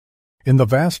In the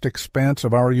vast expanse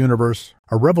of our universe,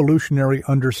 a revolutionary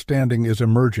understanding is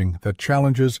emerging that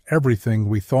challenges everything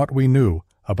we thought we knew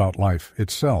about life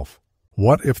itself.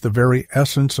 What if the very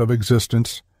essence of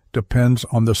existence depends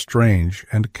on the strange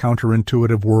and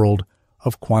counterintuitive world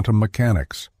of quantum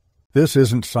mechanics? This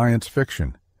isn't science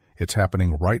fiction. It's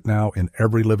happening right now in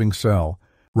every living cell,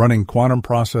 running quantum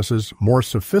processes more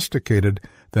sophisticated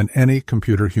than any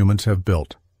computer humans have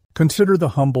built. Consider the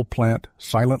humble plant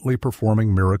silently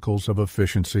performing miracles of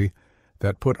efficiency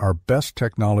that put our best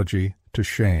technology to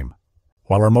shame.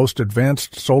 While our most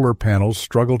advanced solar panels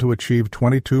struggle to achieve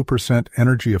 22%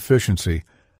 energy efficiency,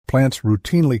 plants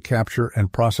routinely capture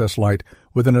and process light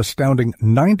with an astounding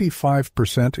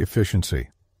 95% efficiency.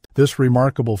 This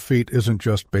remarkable feat isn't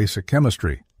just basic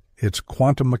chemistry, it's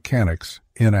quantum mechanics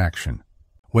in action.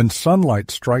 When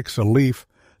sunlight strikes a leaf,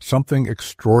 something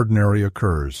extraordinary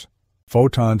occurs.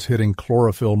 Photons hitting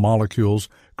chlorophyll molecules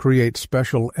create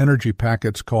special energy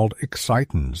packets called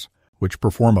excitons, which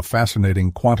perform a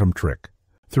fascinating quantum trick.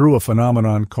 Through a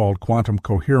phenomenon called quantum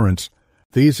coherence,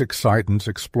 these excitons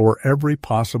explore every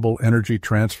possible energy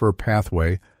transfer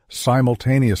pathway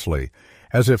simultaneously,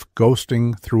 as if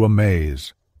ghosting through a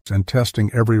maze, and testing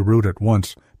every route at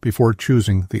once before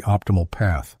choosing the optimal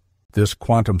path. This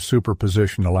quantum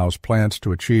superposition allows plants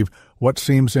to achieve what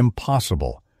seems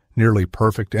impossible, nearly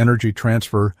perfect energy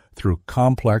transfer through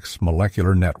complex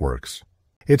molecular networks.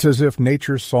 It's as if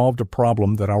nature solved a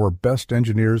problem that our best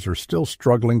engineers are still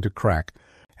struggling to crack,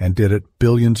 and did it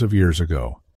billions of years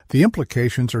ago. The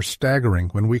implications are staggering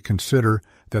when we consider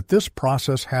that this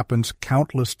process happens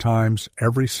countless times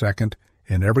every second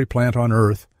in every plant on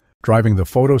Earth, driving the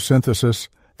photosynthesis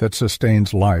that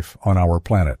sustains life on our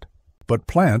planet. But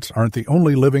plants aren't the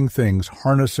only living things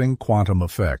harnessing quantum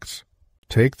effects.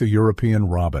 Take the European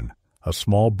robin, a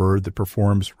small bird that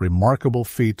performs remarkable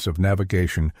feats of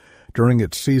navigation during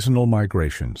its seasonal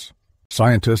migrations.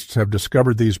 Scientists have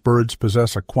discovered these birds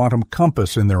possess a quantum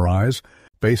compass in their eyes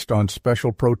based on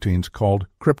special proteins called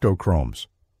cryptochromes.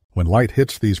 When light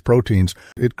hits these proteins,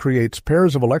 it creates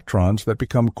pairs of electrons that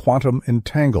become quantum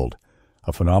entangled,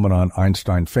 a phenomenon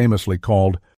Einstein famously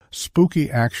called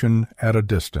spooky action at a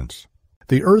distance.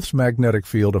 The Earth's magnetic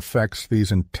field affects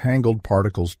these entangled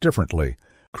particles differently,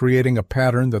 creating a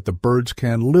pattern that the birds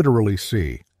can literally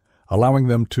see, allowing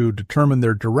them to determine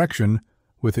their direction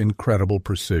with incredible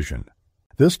precision.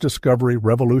 This discovery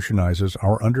revolutionizes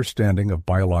our understanding of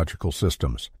biological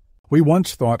systems. We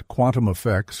once thought quantum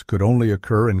effects could only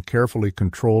occur in carefully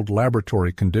controlled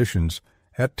laboratory conditions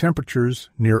at temperatures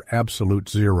near absolute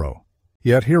zero.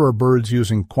 Yet here are birds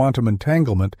using quantum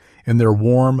entanglement in their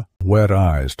warm, wet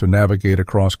eyes to navigate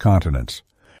across continents.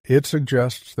 It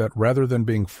suggests that rather than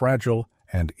being fragile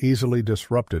and easily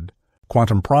disrupted,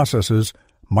 quantum processes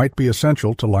might be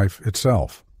essential to life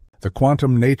itself. The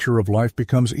quantum nature of life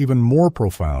becomes even more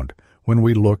profound when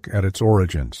we look at its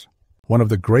origins. One of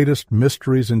the greatest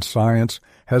mysteries in science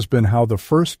has been how the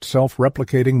first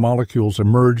self-replicating molecules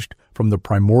emerged from the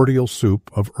primordial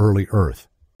soup of early Earth.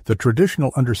 The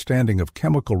traditional understanding of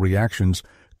chemical reactions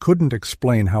couldn't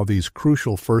explain how these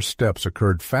crucial first steps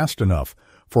occurred fast enough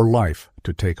for life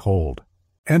to take hold.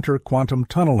 Enter quantum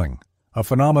tunneling, a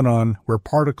phenomenon where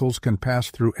particles can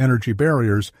pass through energy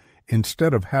barriers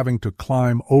instead of having to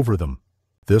climb over them.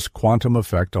 This quantum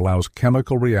effect allows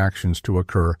chemical reactions to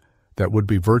occur that would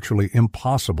be virtually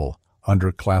impossible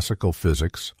under classical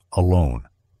physics alone.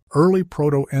 Early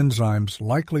protoenzymes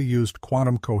likely used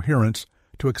quantum coherence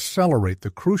to accelerate the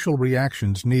crucial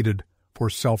reactions needed for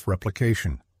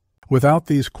self-replication. Without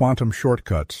these quantum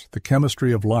shortcuts, the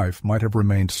chemistry of life might have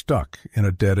remained stuck in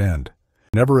a dead end,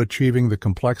 never achieving the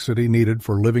complexity needed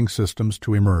for living systems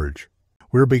to emerge.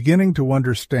 We're beginning to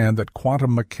understand that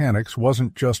quantum mechanics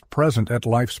wasn't just present at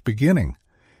life's beginning.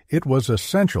 It was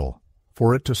essential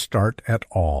for it to start at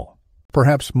all.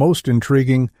 Perhaps most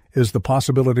intriguing is the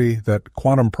possibility that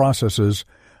quantum processes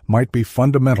might be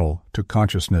fundamental to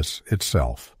consciousness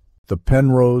itself. The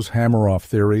Penrose-Hameroff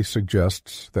theory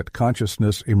suggests that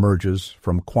consciousness emerges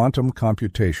from quantum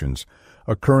computations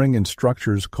occurring in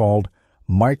structures called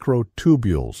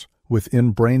microtubules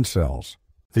within brain cells.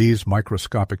 These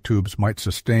microscopic tubes might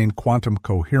sustain quantum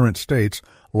coherent states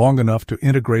long enough to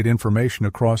integrate information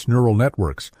across neural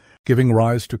networks, giving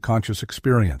rise to conscious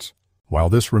experience. While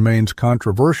this remains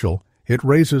controversial, it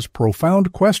raises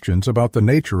profound questions about the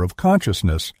nature of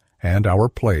consciousness and our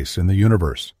place in the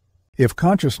universe. If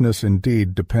consciousness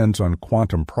indeed depends on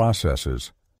quantum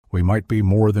processes, we might be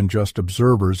more than just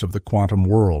observers of the quantum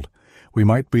world. We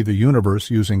might be the universe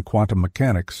using quantum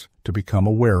mechanics to become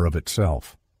aware of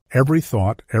itself. Every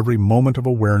thought, every moment of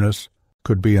awareness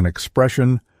could be an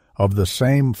expression of the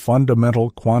same fundamental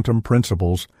quantum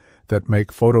principles that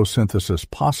make photosynthesis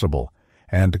possible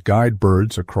and guide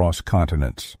birds across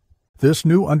continents. This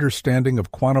new understanding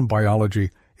of quantum biology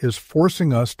is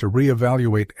forcing us to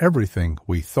reevaluate everything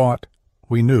we thought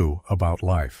we knew about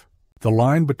life. The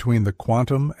line between the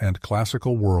quantum and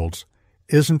classical worlds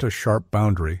isn't a sharp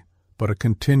boundary, but a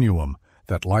continuum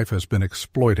that life has been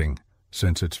exploiting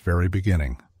since its very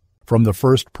beginning. From the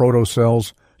first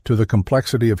protocells to the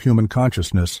complexity of human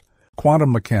consciousness,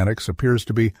 quantum mechanics appears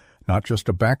to be not just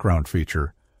a background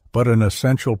feature, but an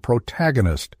essential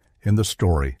protagonist in the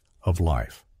story of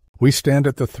life. We stand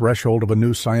at the threshold of a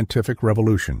new scientific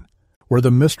revolution, where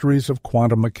the mysteries of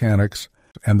quantum mechanics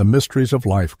and the mysteries of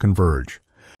life converge.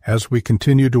 As we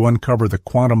continue to uncover the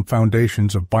quantum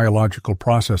foundations of biological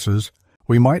processes,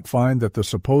 we might find that the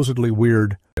supposedly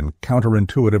weird and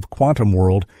counterintuitive quantum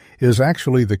world is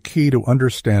actually the key to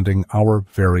understanding our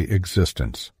very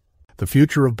existence. The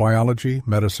future of biology,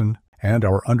 medicine, and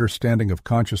our understanding of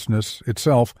consciousness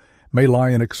itself may lie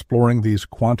in exploring these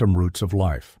quantum roots of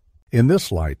life. In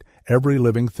this light, every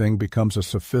living thing becomes a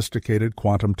sophisticated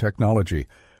quantum technology,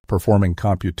 performing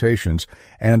computations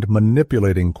and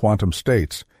manipulating quantum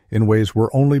states in ways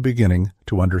we're only beginning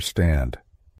to understand.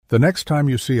 The next time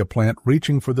you see a plant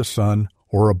reaching for the sun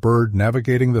or a bird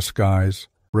navigating the skies,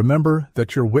 remember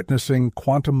that you're witnessing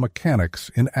quantum mechanics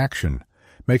in action,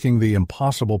 making the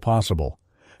impossible possible,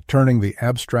 turning the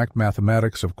abstract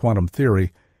mathematics of quantum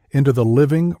theory into the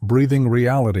living, breathing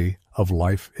reality of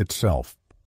life itself.